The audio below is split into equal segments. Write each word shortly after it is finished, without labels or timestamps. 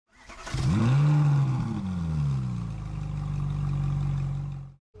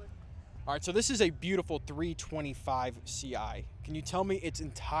All right, so this is a beautiful 325 Ci. Can you tell me its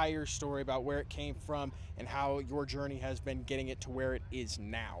entire story about where it came from and how your journey has been getting it to where it is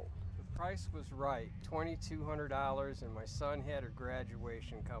now? The price was right, $2,200, and my son had a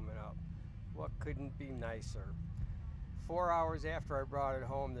graduation coming up. What couldn't be nicer? 4 hours after I brought it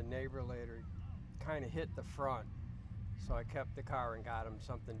home, the neighbor later kind of hit the front, so I kept the car and got him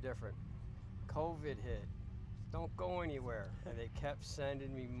something different. COVID hit. Don't go anywhere. And they kept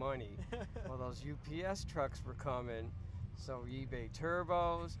sending me money. Well, those UPS trucks were coming, so eBay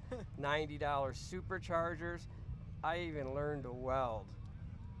turbos, $90 superchargers. I even learned to weld.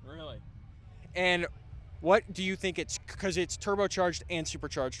 Really? And what do you think because it's turbocharged and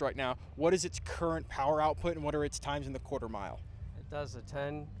supercharged right now, what is its current power output and what are its times in the quarter mile? It does a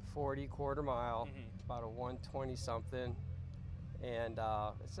 1040 quarter mile, about a 120 something. And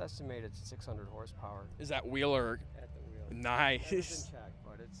it's estimated 600 horsepower. Is that wheel or? At the wheel. Nice. It's been checked,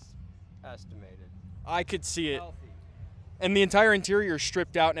 but it's estimated. I could see it. Healthy. And the entire interior is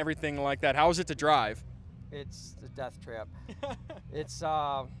stripped out and everything like that. How is it to drive? It's the death trap. It's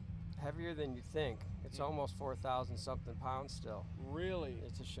heavier than you think. It's almost 4,000 something pounds still. Really?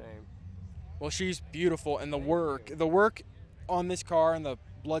 It's a shame. Well, she's beautiful, and the work on this car and the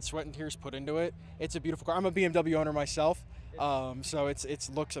blood, sweat, and tears put into it. It's a beautiful car. I'm a BMW owner myself. So it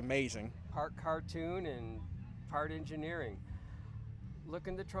looks amazing. Part cartoon and part engineering. Look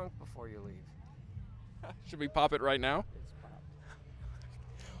in the trunk before you leave. Should we pop it right now? It's popped.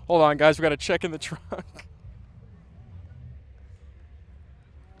 Hold on, guys. We got to check in the trunk.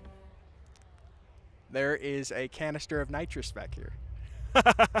 There is a canister of nitrous back here.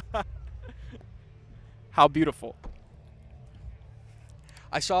 How beautiful.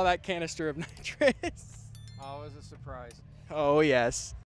 I saw that canister of nitrous. Always a surprise. Oh, yes.